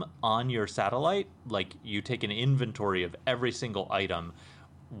item on your satellite. Like you take an inventory of every single item,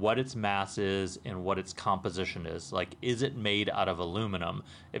 what its mass is and what its composition is. Like, is it made out of aluminum?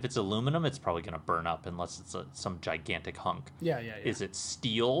 If it's aluminum, it's probably going to burn up unless it's some gigantic hunk. Yeah. Is it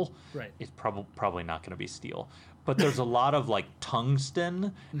steel? Right. It's probably not going to be steel. But there's a lot of like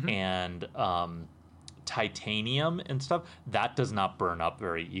tungsten and titanium and stuff that does not burn up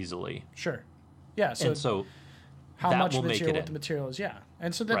very easily. Sure. Yeah. So how that much will make material, it what the material is, yeah.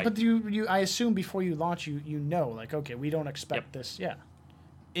 And so Right. but you I assume before you launch, you know, like, okay, we don't expect Yep. this, yeah.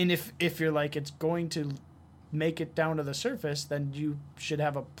 And if you're like, it's going to make it down to the surface, then you should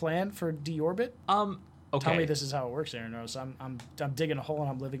have a plan for deorbit. Okay. Tell me this is how it works, Aaron. Or so I'm digging a hole and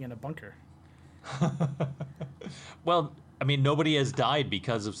I'm living in a bunker. Well, I mean, nobody has died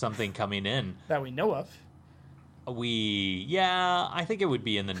because of something coming in. That we know of. I think it would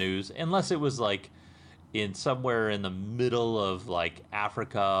be in the news, unless it was like in somewhere in the middle of like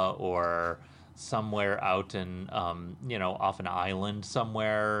Africa or somewhere out in, off an island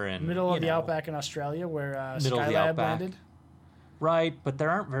somewhere. And Middle of the outback in Australia where Middle of the Skylab outback. landed. Right, but there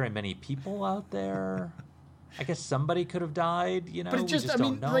aren't very many people out there. I guess somebody could have died, But it's we just, I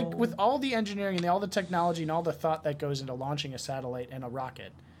don't mean, know. like with all the engineering and all the technology and all the thought that goes into launching a satellite and a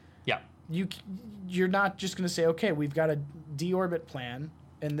rocket, Yeah. you're not just going to say, okay, we've got a deorbit plan,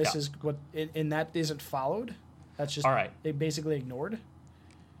 and this Yeah. is what, and that isn't followed. That's just All right. They basically ignored.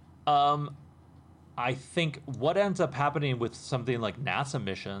 I think what ends up happening with something like NASA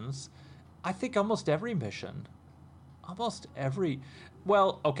missions, I think almost every mission,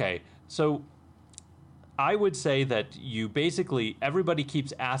 well, okay, so I would say that everybody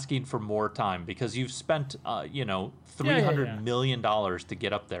keeps asking for more time because you've spent, $300 million to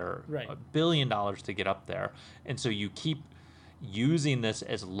get up there, Right. $1 billion to get up there. And so you keep using this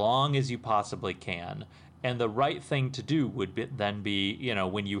as long as you possibly can. And the right thing to do would then be,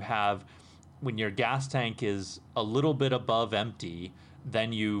 when your gas tank is a little bit above empty,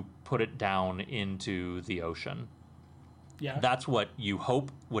 then you put it down into the ocean. Yeah. That's what you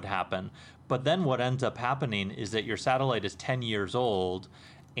hope would happen. But then what ends up happening is that your satellite is 10 years old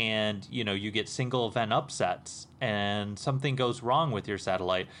and, you get single event upsets and something goes wrong with your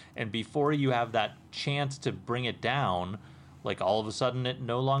satellite. And before you have that chance to bring it down, like all of a sudden it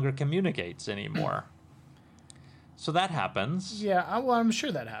no longer communicates anymore. So that happens. Yeah, I'm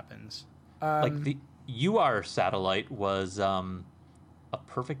sure that happens. Like the UR satellite was a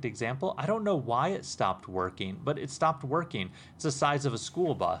perfect example. I don't know why it stopped working, but it stopped working. It's the size of a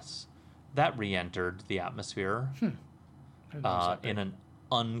school bus. That re-entered the atmosphere in an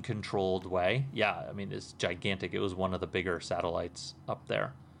uncontrolled way. Yeah, I mean, it's gigantic. It was one of the bigger satellites up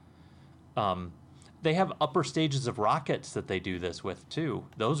there. They have upper stages of rockets that they do this with, too.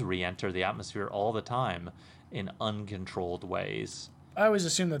 Those re-enter the atmosphere all the time in uncontrolled ways. I always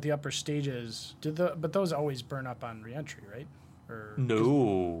assume that the upper stages but those always burn up on reentry, right? Or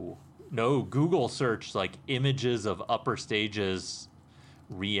No. Google search like images of upper stages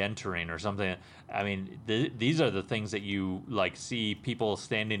re-entering or something. I mean, these are the things that you like see people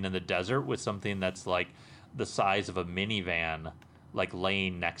standing in the desert with something that's like the size of a minivan, like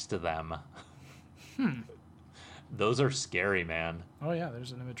laying next to them. Those are scary, man. Oh yeah,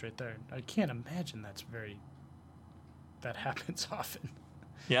 there's an image right there. I can't imagine that happens often.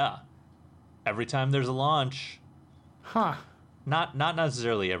 Yeah. Every time there's a launch. Huh. Not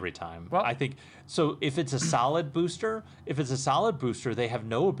necessarily every time. Well, I think so. If it's a solid booster, they have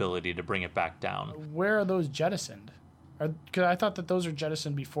no ability to bring it back down. Where are those jettisoned? Because I thought that those are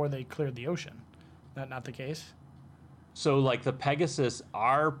jettisoned before they cleared the ocean. That not the case? So like our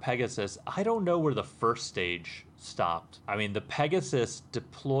Pegasus, I don't know where the first stage stopped. I mean, the Pegasus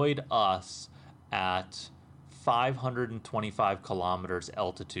deployed us at 525 kilometers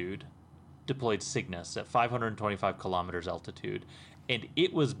altitude. deployed Cygnus at 525 kilometers altitude, and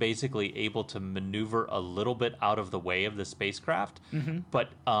it was basically able to maneuver a little bit out of the way of the spacecraft, but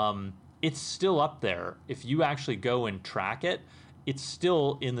it's still up there. If you actually go and track it, it's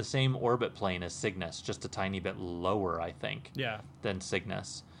still in the same orbit plane as Cygnus, just a tiny bit lower, I think, than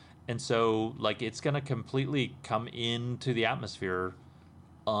Cygnus. And so, like, it's going to completely come into the atmosphere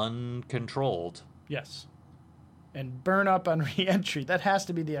uncontrolled. Yes. And burn up on re-entry. That has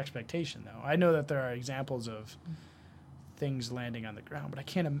to be the expectation, though. I know that there are examples of things landing on the ground, but I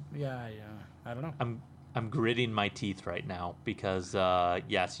can't. I don't know. I'm gritting my teeth right now because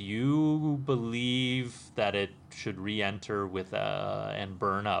yes, you believe that it should re-enter with and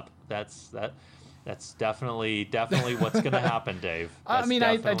burn up. That's definitely what's going to happen, Dave. I mean,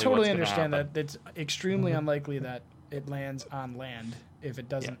 I totally understand that it's extremely unlikely that it lands on land if it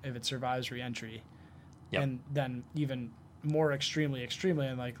doesn't if it survives re-entry. Yep. And then even more extremely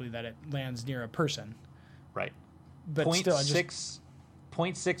unlikely that it lands near a person. Right. But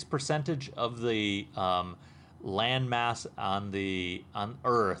 0.6% of the land mass on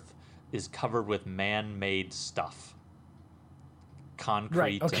Earth is covered with man-made stuff.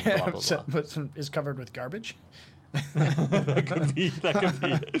 Concrete and blah, blah, blah. Is covered with garbage? That could be.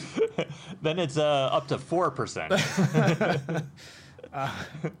 Then it's up to 4%. All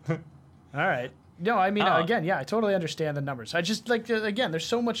right. No, I mean, again, I totally understand the numbers. I just, like, again, there's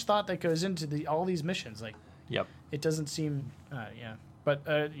so much thought that goes into all these missions. Like, it doesn't seem, But,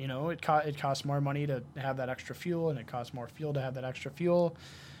 it costs more money to have that extra fuel, and it costs more fuel to have that extra fuel.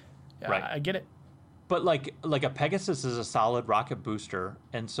 Right. I get it. But, like a Pegasus is a solid rocket booster,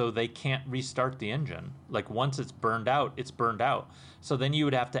 and so they can't restart the engine. Like, once it's burned out, it's burned out. So then you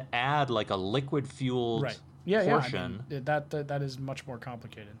would have to add, like, a liquid-fueled portion. Yeah, I mean, that is much more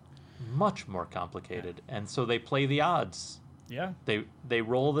complicated. Much more complicated. And so they play the odds. Yeah. They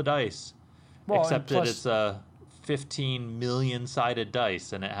roll the dice. Well, except that it's a 15 million sided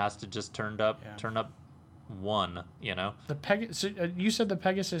dice, and it has to just turn up one, So you said the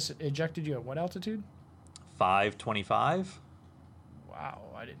Pegasus ejected you at what altitude? 525. Wow,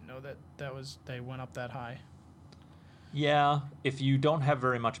 I didn't know they went up that high. Yeah, if you don't have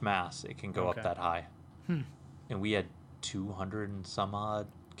very much mass, it can go up that high. And we had 200 and some odd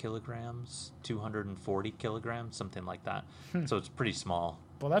kilograms, 240 kilograms, something like that. So it's pretty small.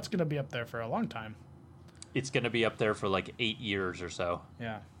 Well, that's going to be up there for a long time. It's going to be up there for like 8 years or so.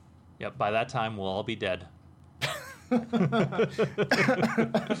 Yeah. Yep. By that time, we'll all be dead. We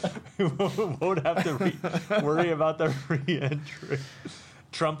won't have to worry about the re-entry.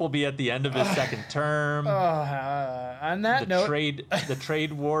 Trump will be at the end of his second term. On that note, the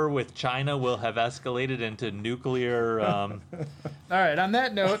trade war with China will have escalated into nuclear. All right. On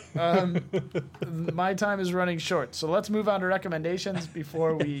that note, my time is running short, so let's move on to recommendations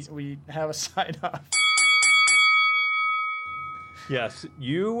before we have a sign off. Yes,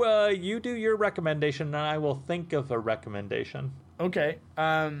 you do your recommendation, and I will think of a recommendation. Okay.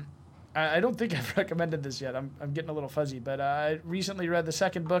 I don't think I've recommended this yet. I'm getting a little fuzzy, but I recently read the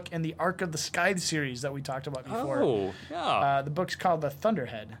second book in the Arc of the Scythe series that we talked about before. Oh, yeah. The book's called The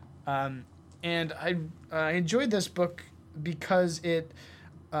Thunderhead, and I enjoyed this book because it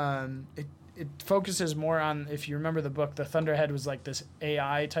focuses more on, if you remember the book, the Thunderhead was like this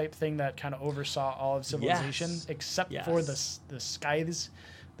AI type thing that kind of oversaw all of civilization, except for the Scythes,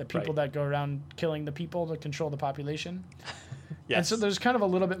 the people that go around killing the people to control the population. Yes. And so there's kind of a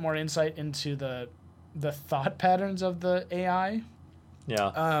little bit more insight into the thought patterns of the AI.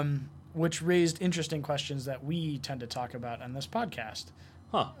 Yeah. Which raised interesting questions that we tend to talk about on this podcast.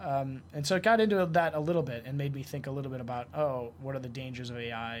 Huh. And so it got into that a little bit and made me think a little bit about, what are the dangers of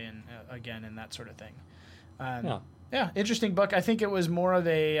AI and that sort of thing. Yeah, interesting book. I think it was more of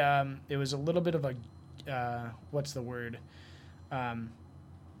it was a little bit of a, what's the word?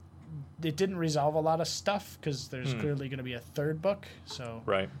 It didn't resolve a lot of stuff because there's clearly going to be a third book. So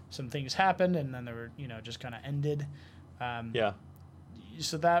some things happened and then they were, just kind of ended.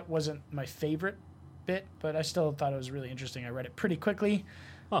 So that wasn't my favorite bit, but I still thought it was really interesting. I read it pretty quickly.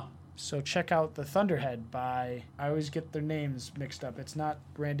 Huh. So check out The Thunderhead by, I always get their names mixed up. It's not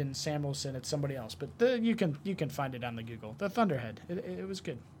Brandon Samuelson, it's somebody else, but you can find it on the Google. The Thunderhead. It was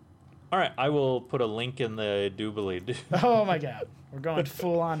good. All right, I will put a link in the doobly. Oh my God, we're going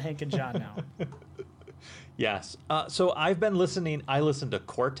full on Hank and John now. Yes. So I've been listening. I listened to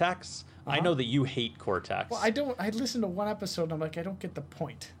Cortex. I know that you hate Cortex. Well, I don't. I listened to one episode and I'm like, I don't get the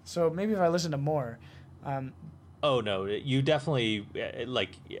point. So maybe if I listen to more. Oh no, you definitely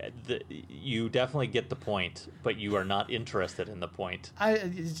you definitely get the point, but you are not interested in the point.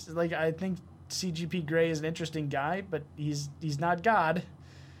 I think CGP Grey is an interesting guy, but he's not God.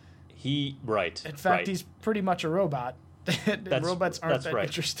 Right. In fact, right. he's pretty much a robot. Robots aren't that right.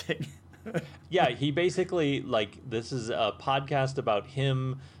 interesting. Yeah, he basically, like, this is a podcast about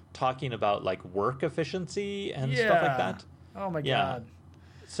him talking about, like, work efficiency and stuff like that. Oh my Yeah. God.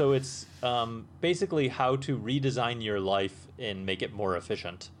 So it's basically how to redesign your life and make it more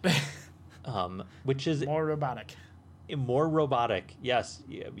efficient, which is More robotic. more robotic. Yes,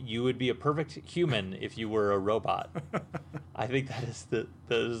 you would be a perfect human if you were a robot. I think that is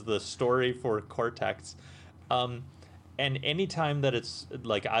the story for Cortex. And anytime that it's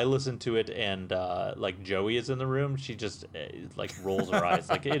like I listen to it and like Joey is in the room, she just like rolls her eyes.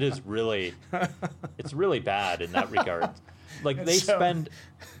 Like it's really bad in that regard. Like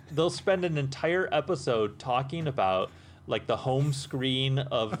they'll spend an entire episode talking about like the home screen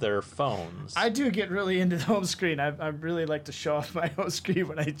of their phones. I do get really into the home screen. I really like to show off my home screen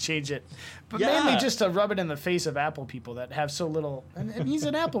when I change it, but mainly just to rub it in the face of Apple people that have so little. And he's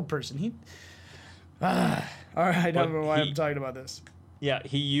an Apple person. All right, I don't know why I'm talking about this. Yeah,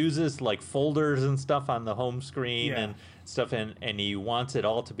 he uses like folders and stuff on the home screen and stuff, and he wants it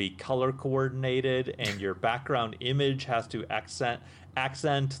all to be color coordinated, and your background image has to accent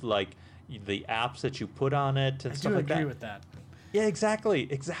like the apps that you put on it and stuff like that. I do agree with that. Yeah,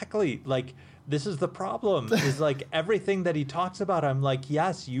 exactly. Like, this is the problem, is like everything that he talks about, I'm like,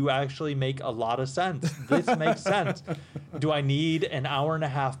 yes, you actually make a lot of sense. This makes sense. Do I need an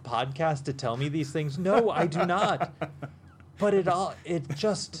hour-and-a-half podcast to tell me these things? No, I do not. But it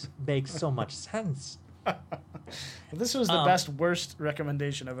just makes so much sense. Well, this was the worst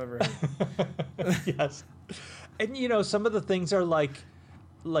recommendation I've ever heard. Yes. And, you know, some of the things are like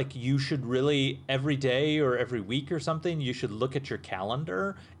you should really, every day or every week or something, you should look at your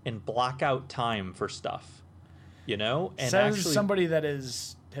calendar and block out time for stuff, you know? And Says actually, somebody that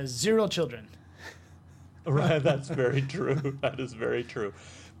has 0 children. Right, that's very true. That is very true.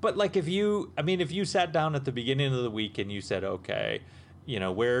 But like if you sat down at the beginning of the week and you said, okay, you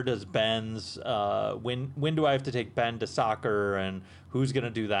know, where does Ben's when do I have to take Ben to soccer, and who's going to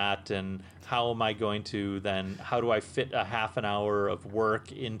do that, and how am I going to then, how do I fit a half an hour of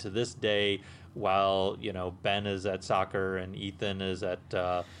work into this day while, you know, Ben is at soccer and Ethan is at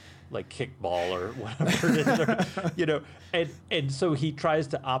like kickball or whatever it is, or, you know, and so he tries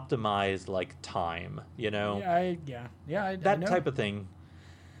to optimize like time, you know, that know. type of thing.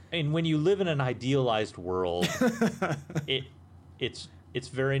 And when you live in an idealized world, it's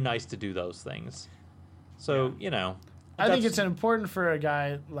very nice to do those things. So, you know, I think it's important for a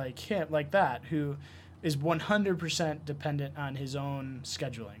guy like him, like that, who is 100% dependent on his own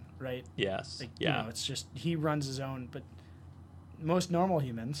scheduling, right? Yes. Like, you know, it's just he runs his own, but most normal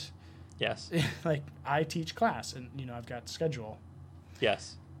humans, yes. Like I teach class and, you know, I've got schedule.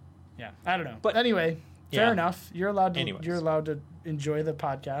 Yes. Yeah. I don't know. But anyway, fair enough. You're allowed to enjoy the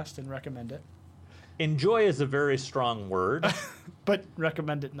podcast and recommend it. Enjoy is a very strong word. But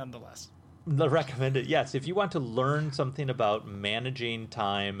recommend it nonetheless. Recommend it, yes. If you want to learn something about managing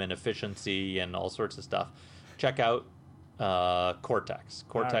time and efficiency and all sorts of stuff, check out Cortex.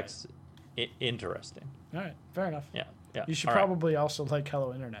 Cortex, interesting. All right, fair enough. Yeah. You should probably also like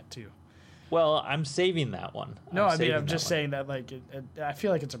Hello Internet too. Well, I'm saving that one. No, I'm just saying that like I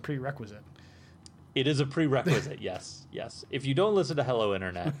feel like it's a prerequisite. It is a prerequisite, yes. If you don't listen to Hello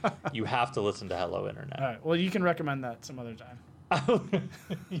Internet, you have to listen to Hello Internet. All right, well, you can recommend that some other time.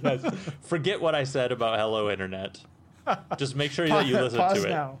 Yes. Forget what I said about Hello Internet. Just make sure that you listen to it.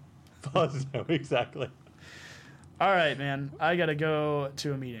 Now. Pause now. Exactly. All right, man. I gotta go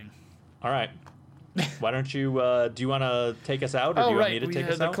to a meeting. All right. Why don't you? Do you want to take us out, or do you want me to take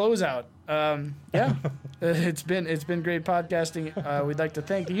us out? The closeout. Yeah. It's been great podcasting. We'd like to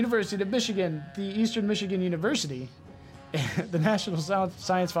thank the University of Michigan, the Eastern Michigan University, the National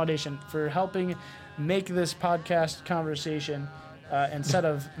Science Foundation for helping make this podcast conversation and set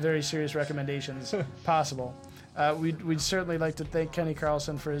of very serious recommendations possible. We'd certainly like to thank Kenny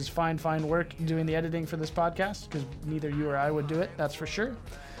Carlson for his fine work doing the editing for this podcast, because neither you or I would do it, that's for sure.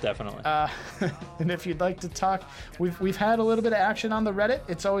 Definitely. And if you'd like to talk, we've had a little bit of action on the Reddit.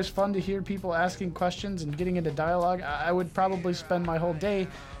 It's always fun to hear people asking questions and getting into dialogue. I would probably spend my whole day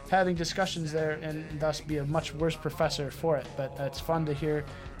having discussions there and thus be a much worse professor for it. But it's fun to hear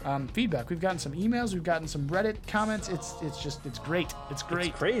feedback. We've gotten some emails. We've gotten some Reddit comments. It's great. It's great.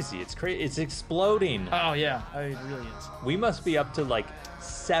 It's crazy. It's exploding. Oh, yeah. It really is. We must be up to like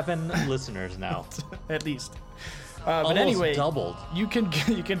 7 listeners now. At least. But Almost anyway, doubled. You can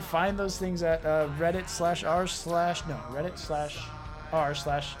find those things at Reddit/r/X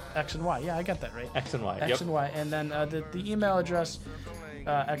and Y. Yeah, I got that right. X and Y. X and Y, and then the email address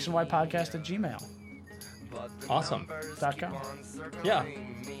xandYpodcast@gmail.com. Awesome. .com. Yeah.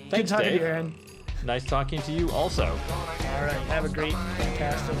 Good Thanks, talking to Dave. you, Aaron. Nice talking to you also. All right. Have a great,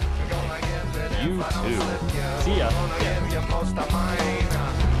 fantastic. You too. See ya.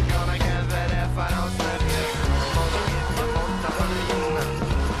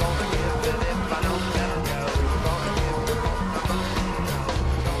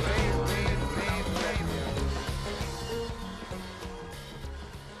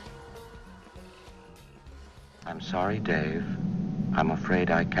 I'm sorry, Dave. I'm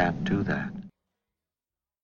afraid I can't do that.